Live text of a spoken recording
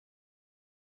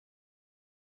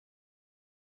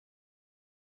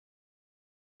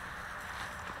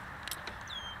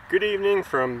Good evening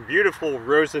from beautiful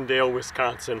Rosendale,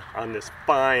 Wisconsin on this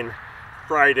fine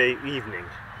Friday evening.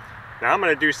 Now I'm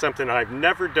going to do something I've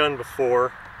never done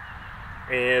before,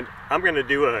 and I'm going to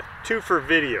do a two-for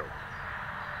video.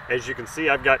 As you can see,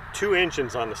 I've got two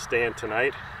engines on the stand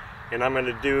tonight, and I'm going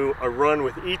to do a run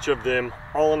with each of them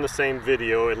all in the same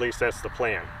video. At least that's the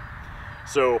plan.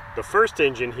 So the first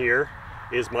engine here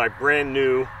is my brand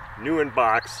new in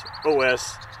box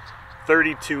OS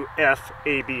 32F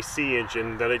ABC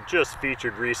engine that I just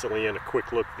featured recently in a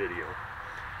quick look video.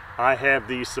 I have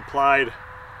the supplied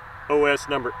OS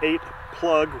number 8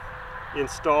 plug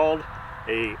installed,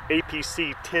 a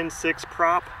APC 10.6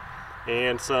 prop,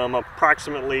 and some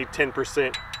approximately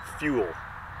 10% fuel.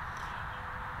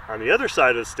 On the other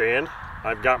side of the stand,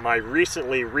 I've got my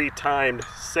recently retimed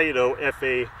Saito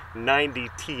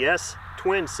FA-90TS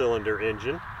twin cylinder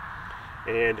engine,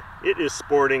 and it is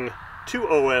sporting two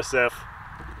OSF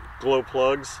glow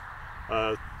plugs,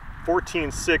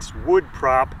 14.6 wood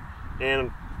prop,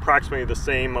 and approximately the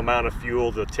same amount of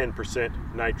fuel, the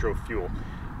 10% nitro fuel.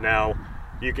 Now,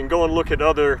 you can go and look at the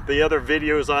other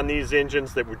videos on these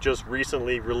engines that were just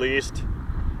recently released.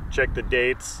 Check the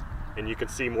dates, and you can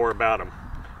see more about them.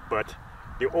 But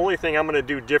the only thing I'm going to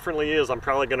do differently is I'm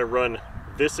probably going to run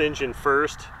this engine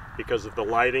first because of the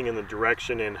lighting and the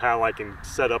direction and how I can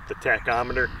set up the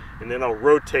tachometer, and then I'll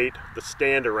rotate the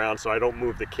stand around so I don't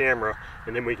move the camera,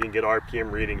 and then we can get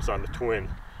RPM readings on the twin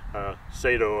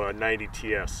Saito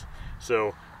 90TS.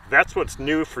 So that's what's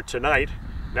new for tonight.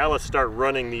 Now let's start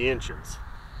running the engines.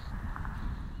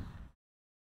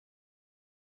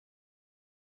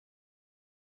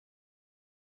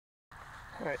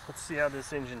 Alright, let's see how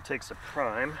this engine takes a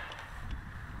prime.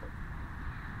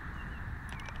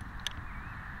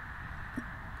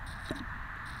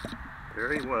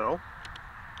 Very well.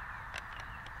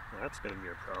 That's going to be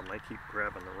a problem. I keep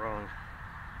grabbing the wrong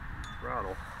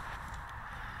throttle.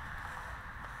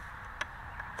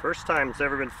 First time it's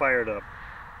ever been fired up.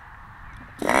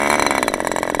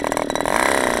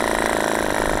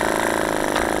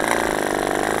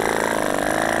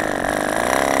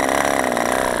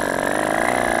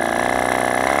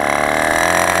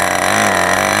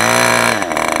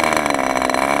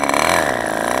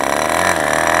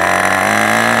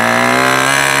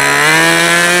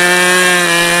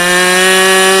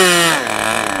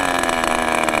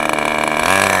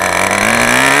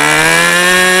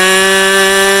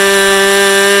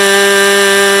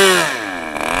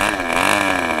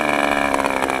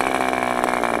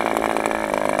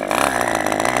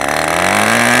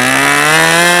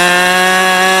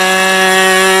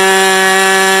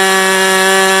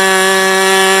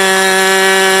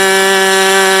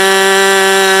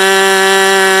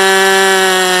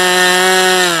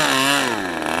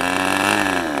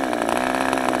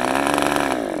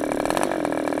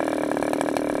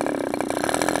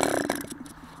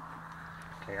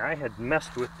 I had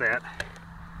messed with that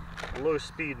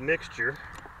low-speed mixture,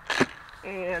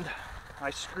 and I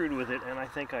screwed with it, and I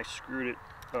think I screwed it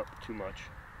up too much.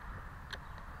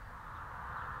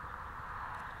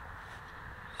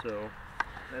 So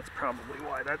that's probably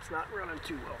why that's not running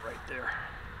too well right there.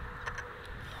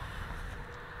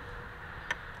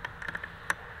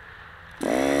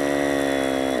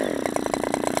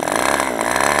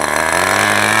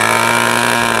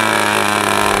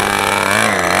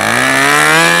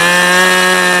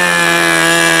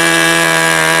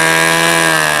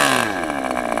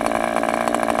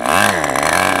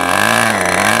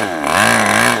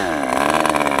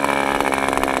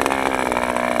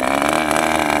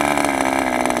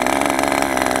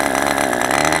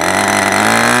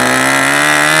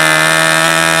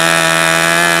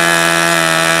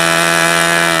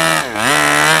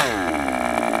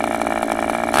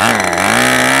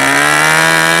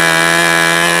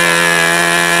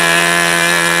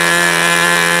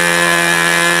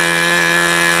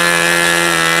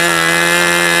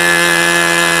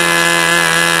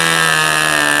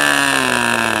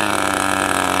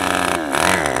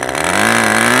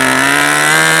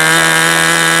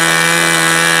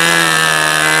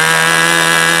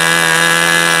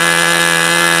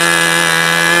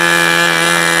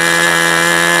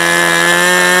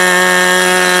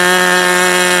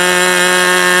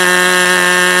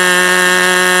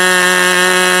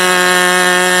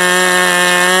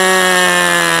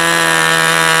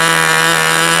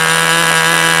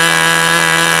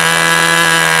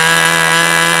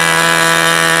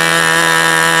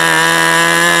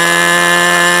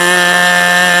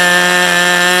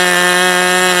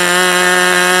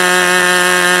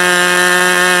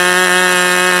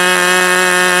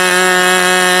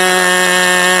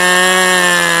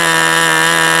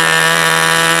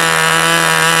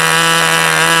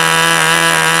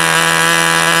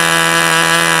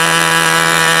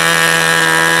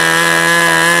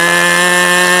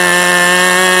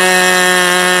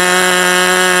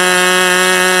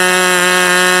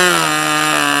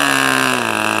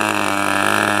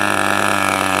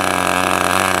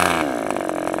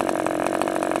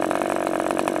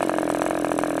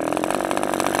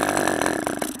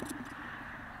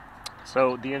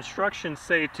 So the instructions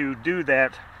say to do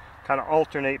that, kind of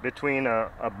alternate between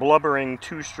a blubbering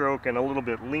two-stroke and a little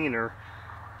bit leaner.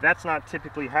 That's not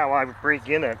typically how I would break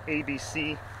in an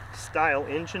ABC style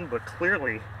engine, but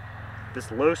clearly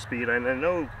this low speed, and I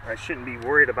know I shouldn't be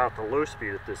worried about the low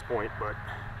speed at this point, but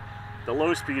the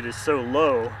low speed is so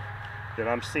low that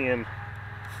I'm seeing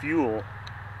fuel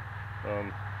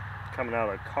coming out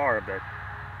of the car at that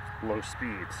low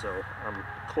speed, so I'm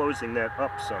closing that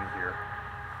up some here.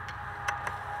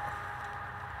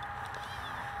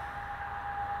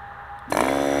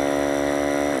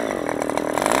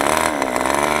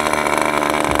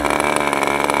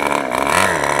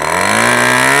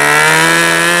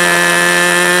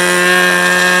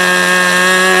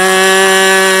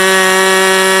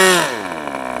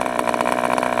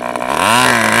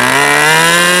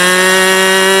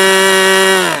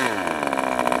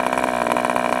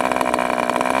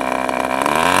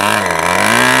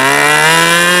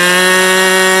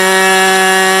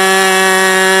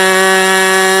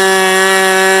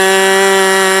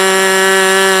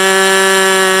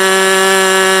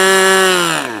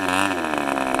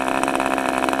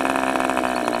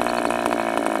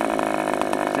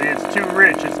 It's too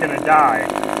rich, it's going to die.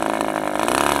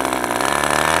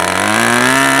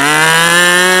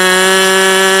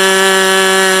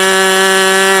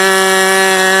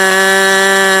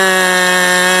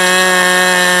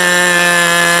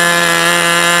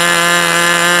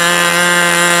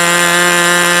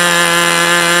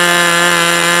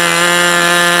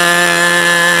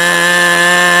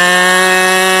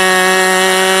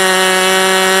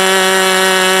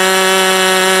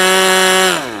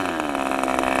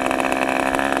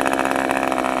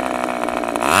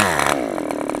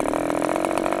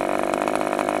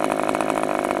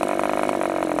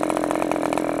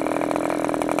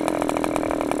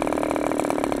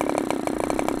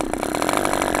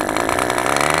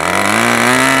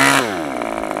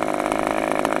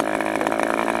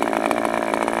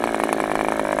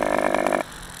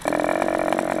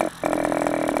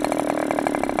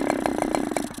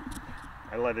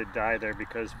 Let it die there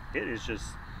because it is just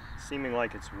seeming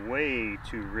like it's way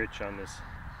too rich on this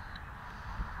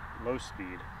low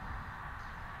speed.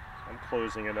 I'm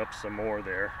closing it up some more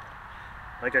there.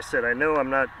 Like I said, I know I'm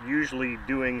not usually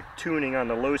doing tuning on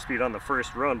the low speed on the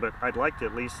first run, but I'd like to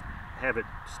at least have it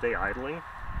stay idling.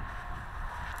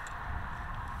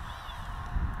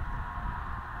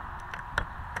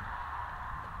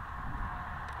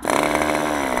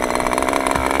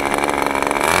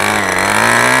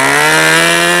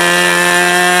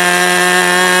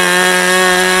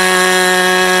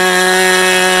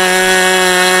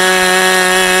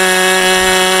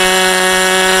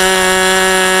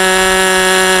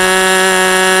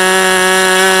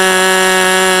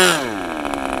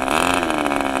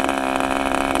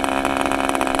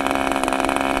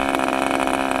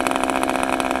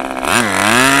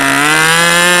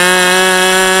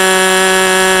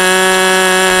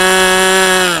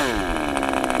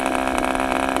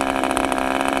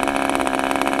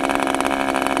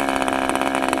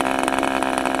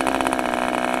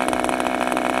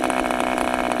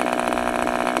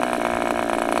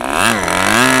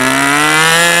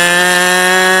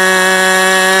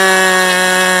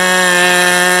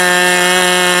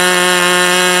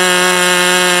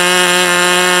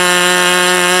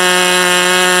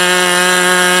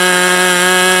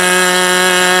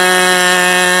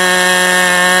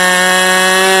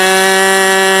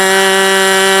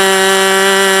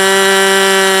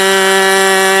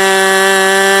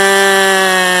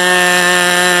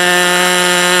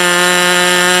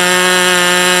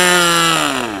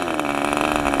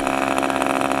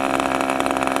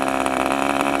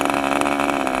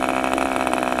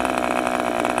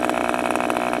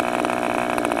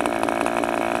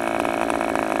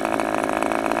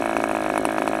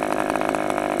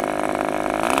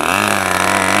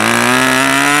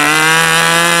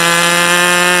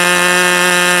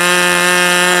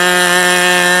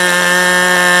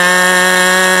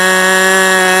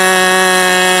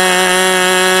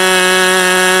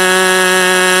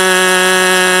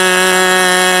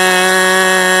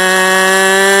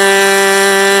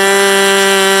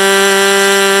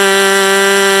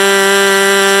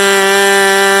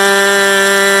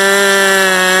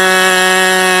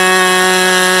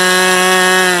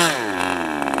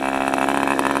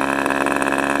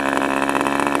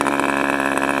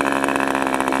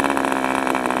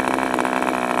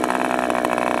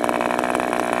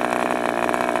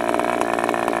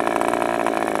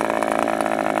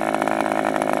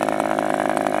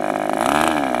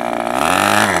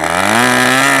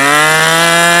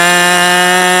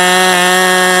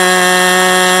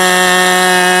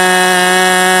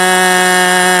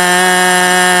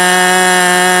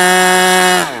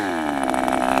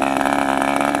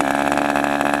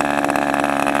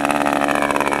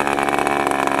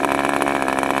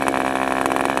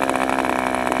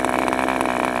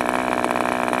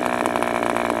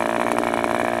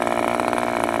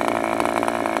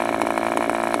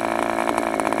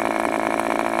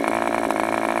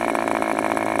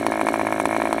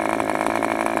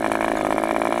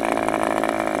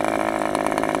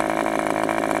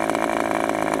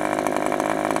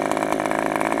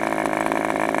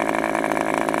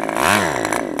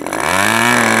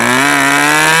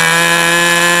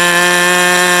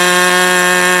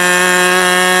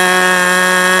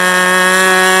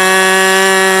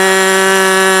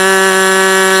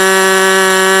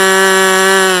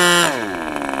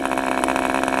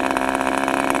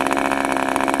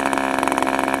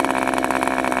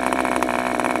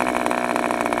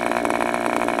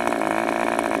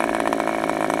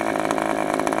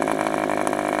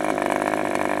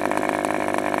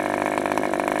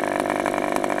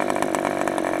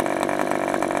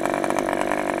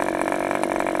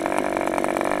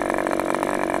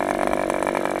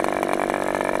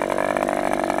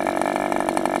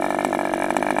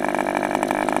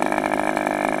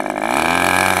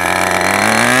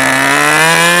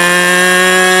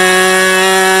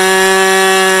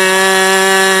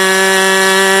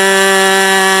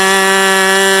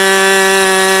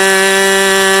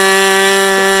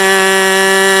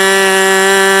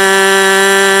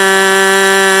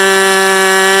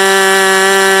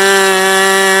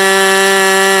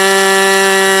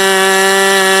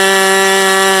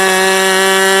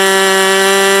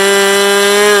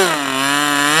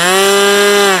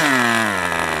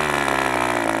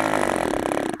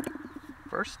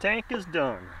 tank is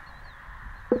done.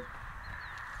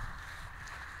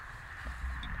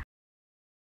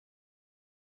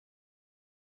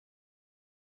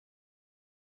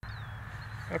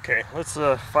 Okay, let's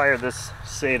fire this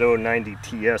Saito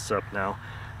 90TS up now.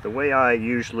 The way I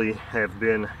usually have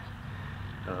been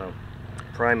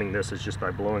priming this is just by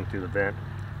blowing through the vent.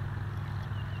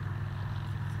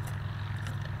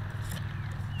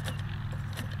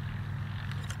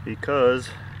 Because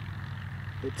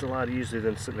it's a lot easier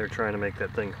than sitting there trying to make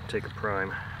that thing take a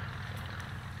prime.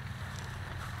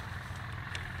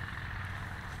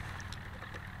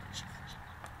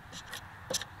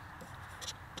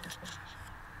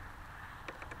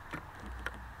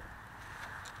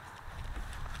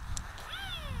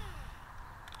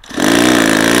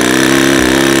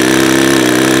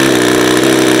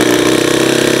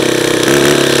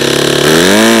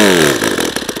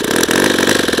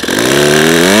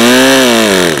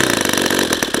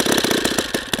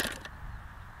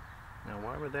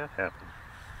 Why would that happen?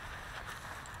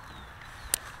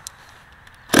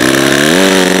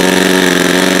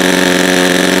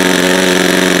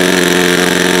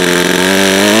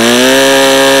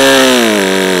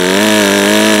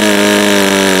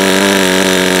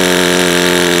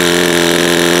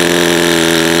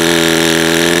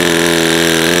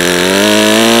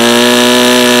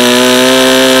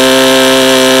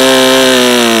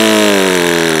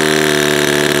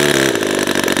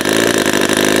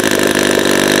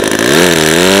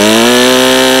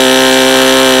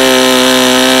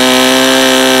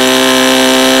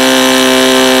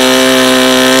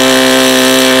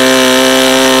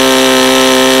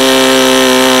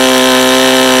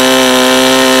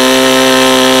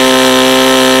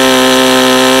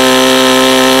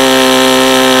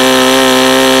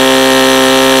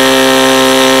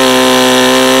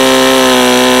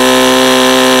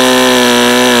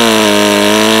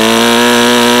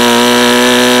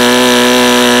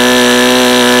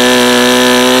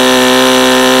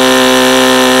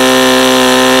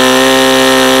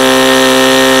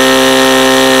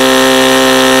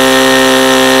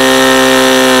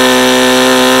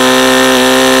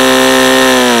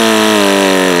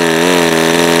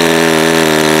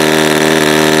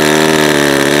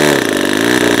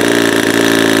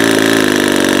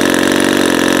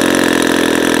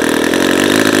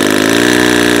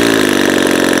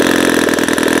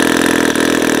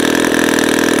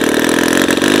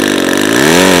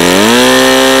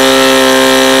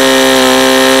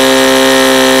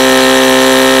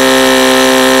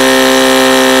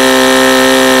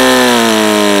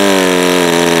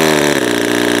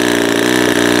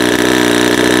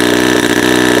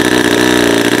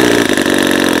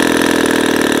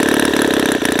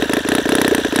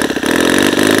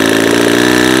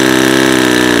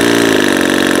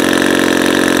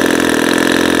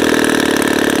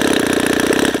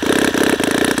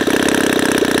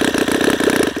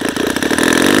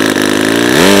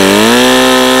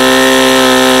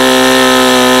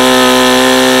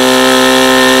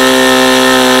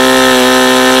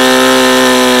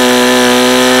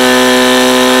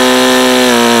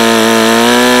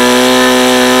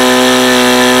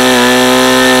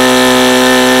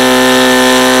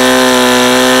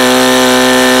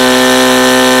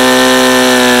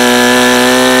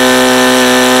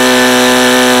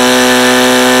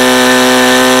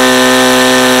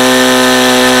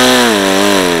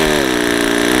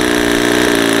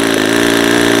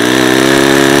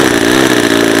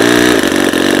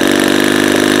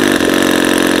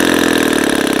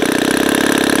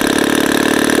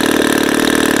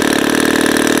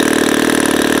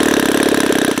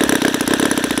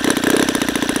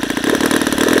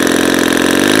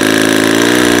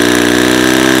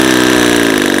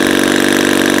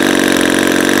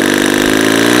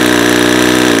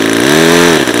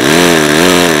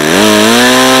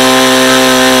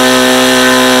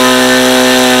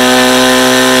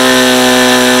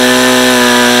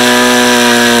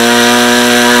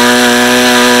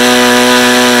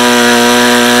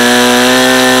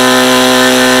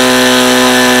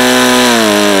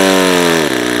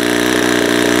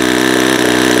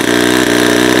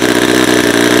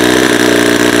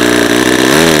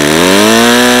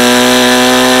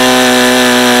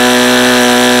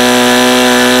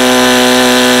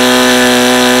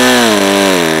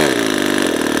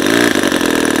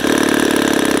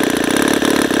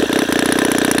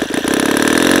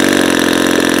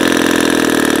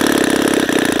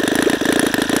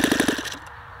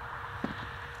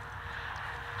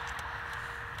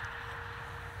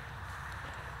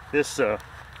 This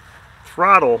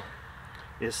throttle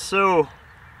is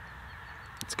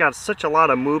it's got such a lot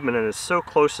of movement and it's so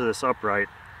close to this upright,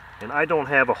 and I don't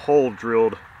have a hole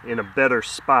drilled in a better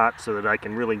spot so that I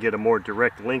can really get a more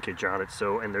direct linkage on it.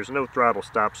 So, and there's no throttle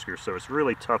stop screw, so it's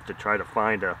really tough to try to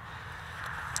find a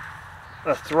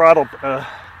throttle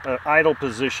idle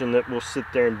position that will sit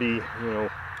there and be, you know,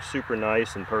 super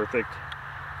nice and perfect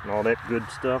and all that good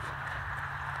stuff.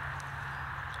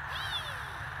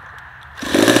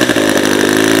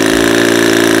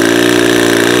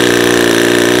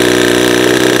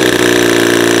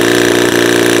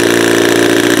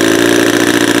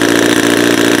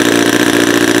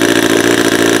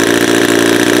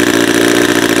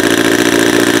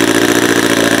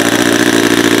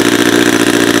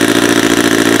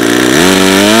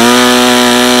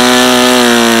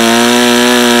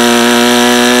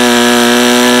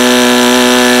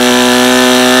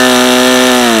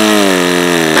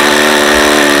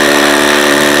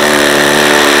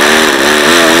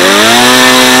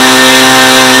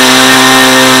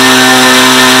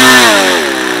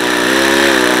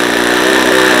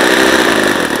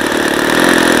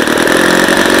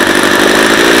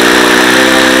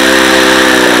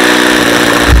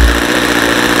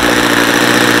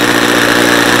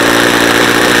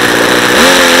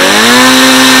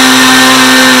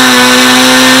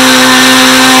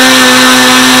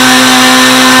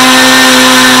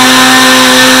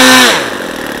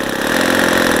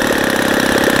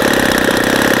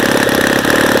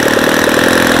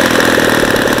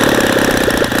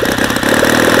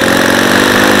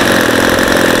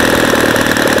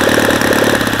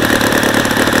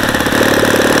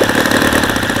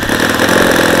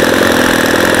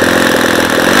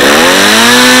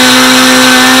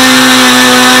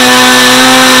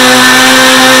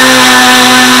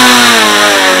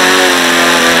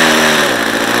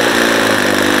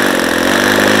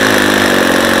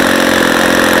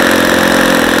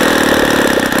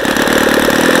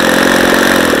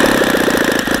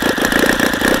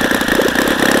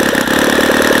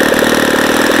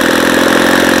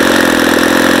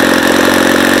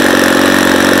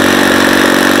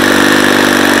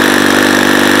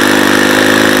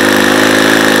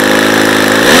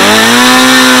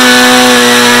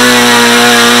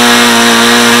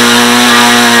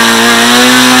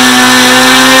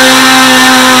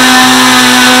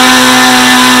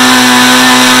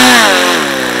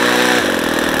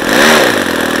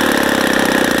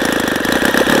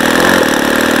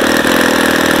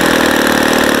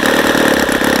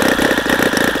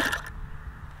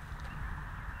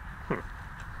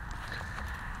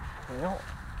 Well,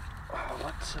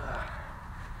 let's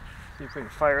see if we can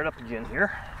fire it up again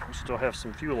here. We still have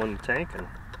some fuel in the tank and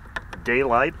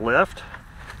daylight left.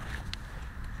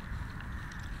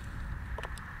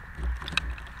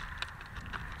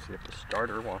 See if the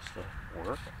starter wants to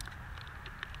work.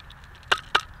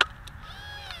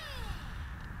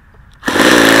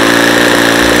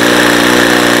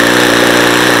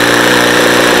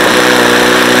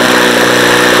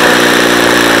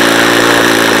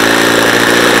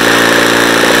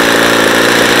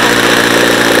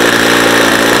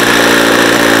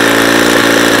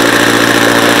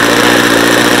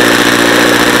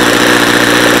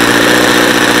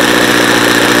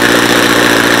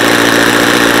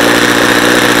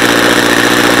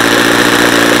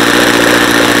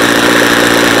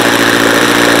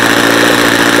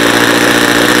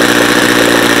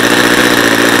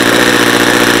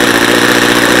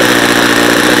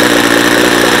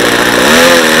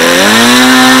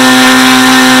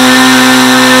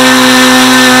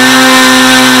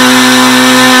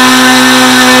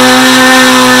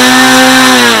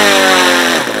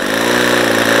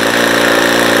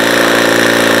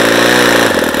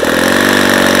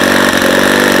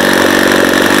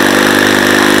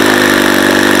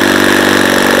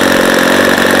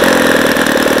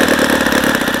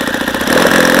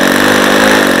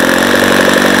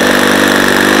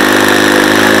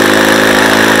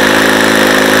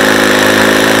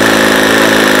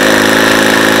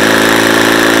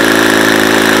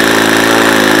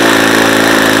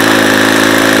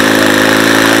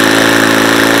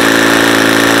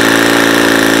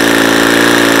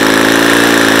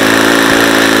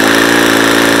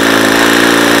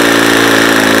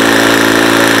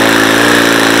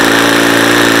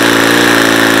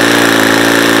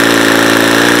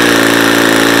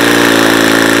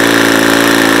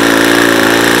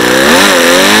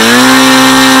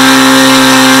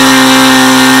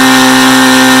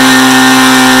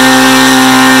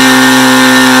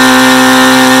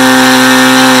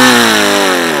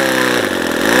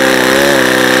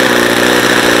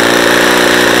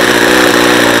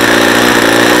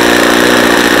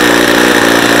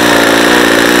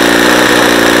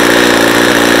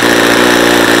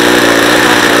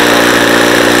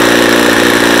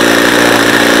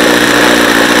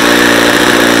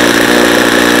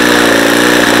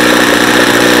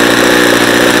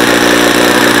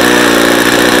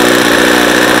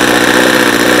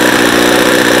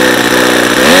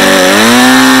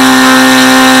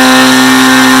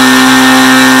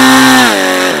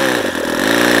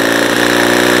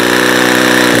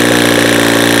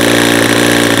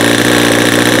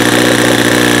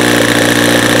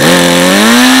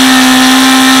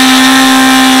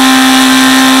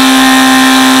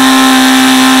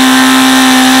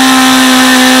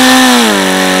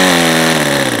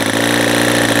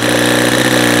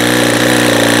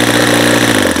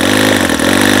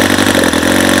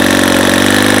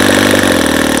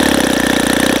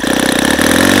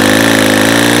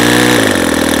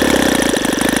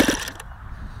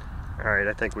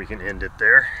 think we can end it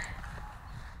there.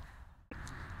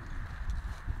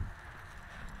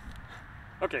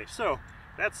 Okay, so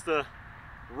that's the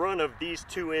run of these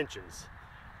two engines.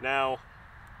 Now,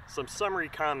 some summary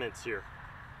comments here.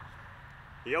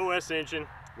 The OS engine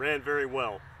ran very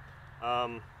well.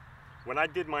 When I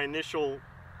did my initial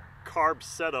carb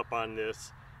setup on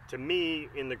this, to me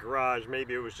in the garage,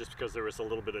 maybe it was just because there was a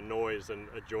little bit of noise in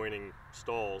adjoining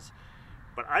stalls,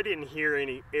 but I didn't hear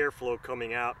any airflow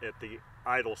coming out at the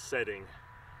idle setting,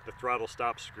 the throttle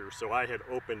stop screw, so I had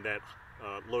opened that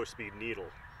low speed needle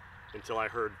until I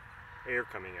heard air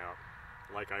coming out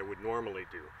like I would normally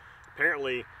do.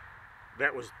 Apparently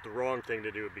that was the wrong thing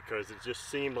to do because it just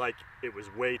seemed like it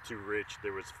was way too rich.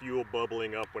 There was fuel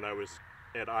bubbling up when I was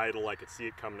at idle. I could see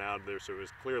it coming out of there, so it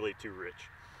was clearly too rich.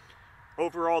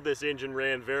 Overall, this engine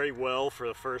ran very well for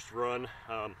the first run.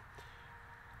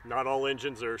 Not all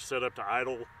engines are set up to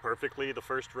idle perfectly the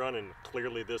first run, and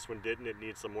clearly this one didn't. It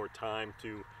needs some more time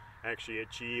to actually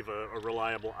achieve a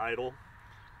reliable idle,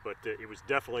 but it was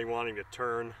definitely wanting to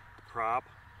turn the prop,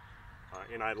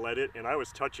 and I let it, and I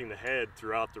was touching the head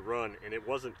throughout the run, and it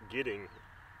wasn't getting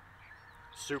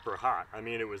super hot. I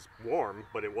mean, it was warm,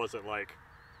 but it wasn't like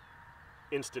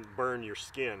instant burn your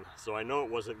skin, so I know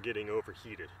it wasn't getting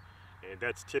overheated. And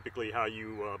that's typically how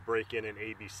you break in an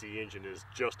ABC engine, is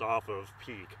just off of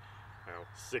peak,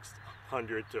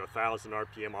 600 to 1,000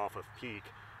 RPM off of peak,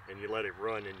 and you let it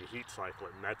run and you heat cycle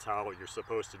it, and that's how you're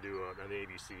supposed to do an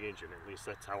ABC engine. At least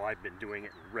that's how I've been doing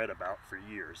it and read about for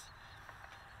years.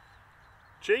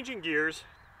 Changing gears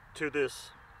to this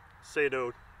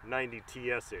Saito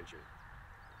 90TS engine.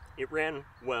 It ran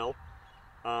well.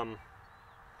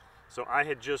 So I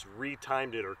had just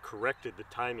retimed it or corrected the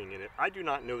timing in it. I do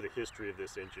not know the history of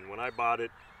this engine. When I bought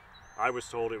it, I was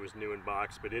told it was new in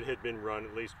box, but it had been run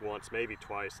at least once, maybe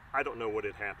twice. I don't know what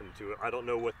had happened to it. I don't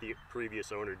know what the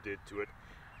previous owner did to it.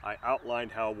 I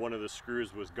outlined how one of the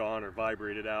screws was gone or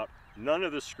vibrated out. None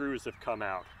of the screws have come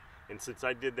out. And since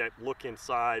I did that look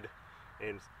inside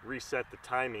and reset the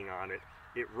timing on it,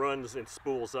 it runs and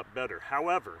spools up better.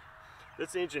 However,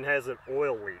 this engine has an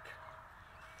oil leak.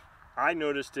 I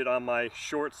noticed it on my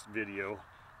shorts video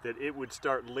that it would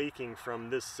start leaking from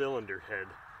this cylinder head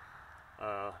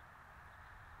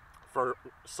for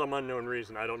some unknown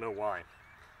reason. I don't know why.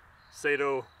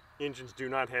 Saito engines do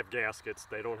not have gaskets.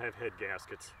 They don't have head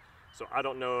gaskets. So I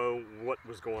don't know what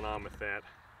was going on with that.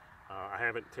 I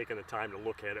haven't taken the time to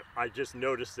look at it. I just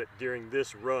noticed that during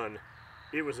this run,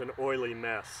 it was an oily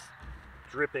mess,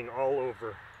 dripping all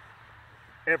over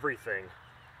everything.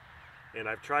 And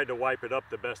I've tried to wipe it up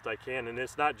the best I can, and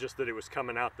it's not just that it was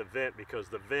coming out the vent, because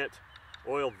the vent,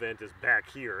 oil vent, is back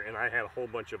here, and I had a whole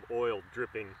bunch of oil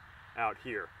dripping out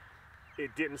here.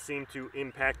 It didn't seem to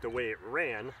impact the way it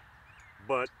ran,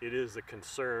 but it is a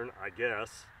concern, I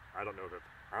guess. I don't know that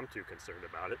I'm too concerned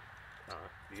about it.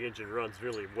 The engine runs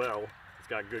really well. It's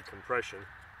got good compression,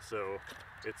 so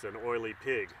it's an oily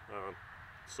pig.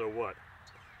 So what?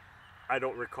 I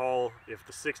don't recall if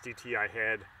the 60T I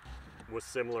had was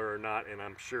similar or not, and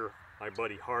I'm sure my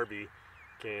buddy Harvey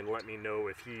can let me know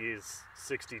if his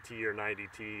 60T or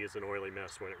 90T is an oily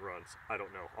mess when it runs. I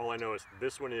don't know. All I know is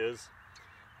this one is.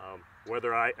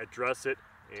 Whether I address it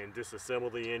and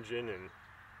disassemble the engine and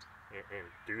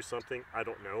do something, I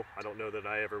don't know. I don't know that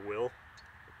I ever will.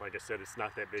 Like I said, it's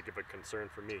not that big of a concern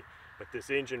for me. But this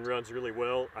engine runs really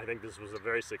well. I think this was a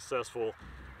very successful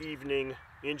evening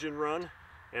engine run,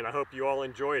 and I hope you all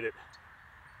enjoyed it.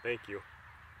 Thank you.